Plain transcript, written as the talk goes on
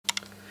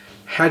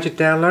how to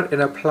download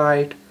and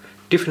apply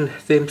different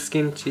theme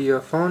skin to your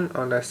phone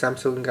on the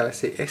Samsung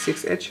Galaxy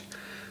S6 Edge.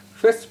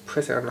 First,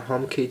 press on the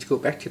home key to go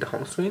back to the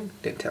home screen,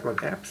 then tap on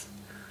apps,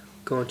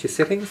 go into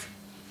settings.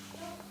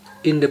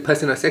 In the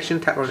personal section,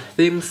 tap on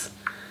themes,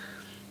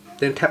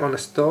 then tap on the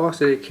store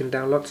so you can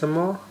download some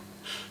more.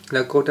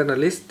 Now go down the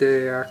list,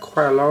 there are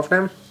quite a lot of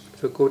them,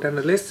 so go down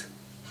the list,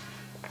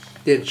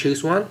 then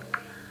choose one.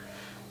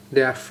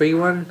 There are free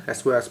one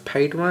as well as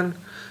paid one,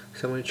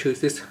 so I'm going to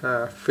choose this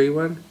free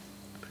one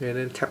and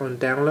then tap on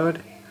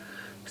download.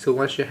 So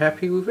once you're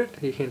happy with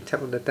it, you can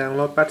tap on the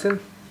download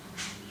button.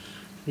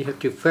 You have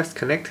to first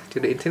connect to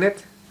the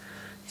internet,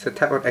 so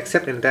tap on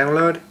accept and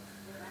download.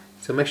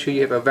 So make sure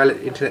you have a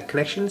valid internet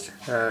connections,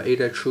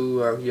 either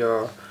through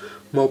your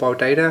mobile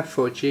data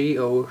 4G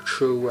or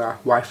through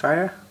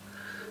Wi-Fi.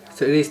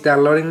 So it is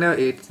downloading now.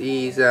 It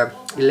is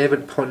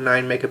 11.9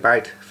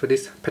 megabyte for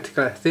this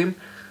particular theme.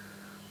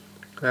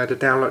 The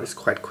download is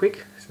quite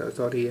quick, so it's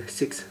already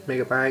 6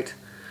 megabyte.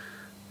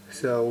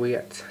 So we're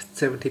at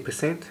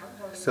 70%.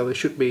 So it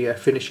should be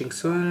finishing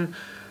soon.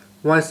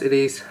 Once it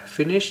is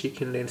finished, you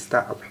can then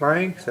start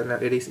applying. So now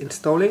it is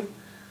installing.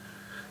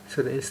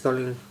 So the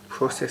installing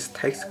process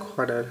takes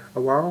quite a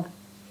while.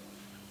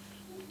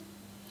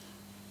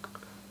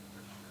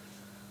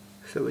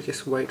 So we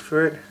just wait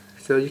for it.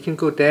 So you can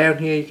go down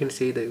here, you can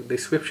see the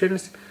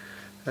descriptions.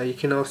 You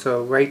can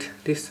also rate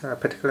this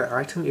particular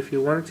item if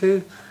you want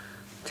to.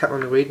 Tap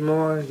on read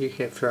more, you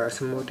get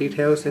some more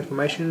details,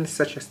 information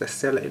such as the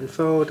seller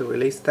info, the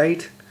release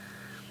date.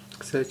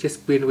 So it's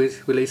just been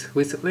released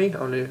recently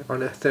on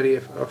the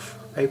 30th of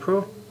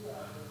April.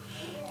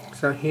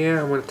 So here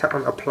I'm going to tap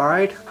on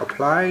applied.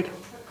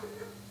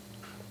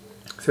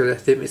 So the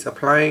theme is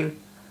applying.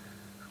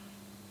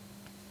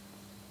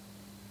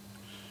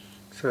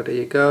 So there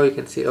you go, you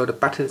can see all the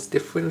buttons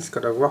different. It's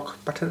got a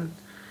rock button.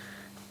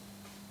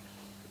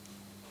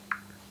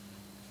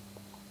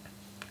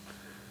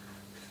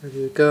 So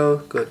there you go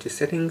to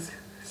settings.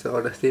 So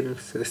all the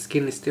themes, so the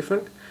skin is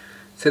different.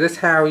 So that's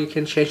how you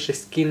can change the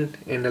skin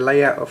and the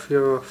layout of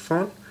your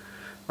phone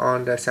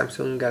on the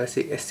Samsung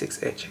Galaxy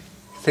S6 Edge.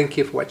 Thank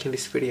you for watching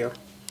this video.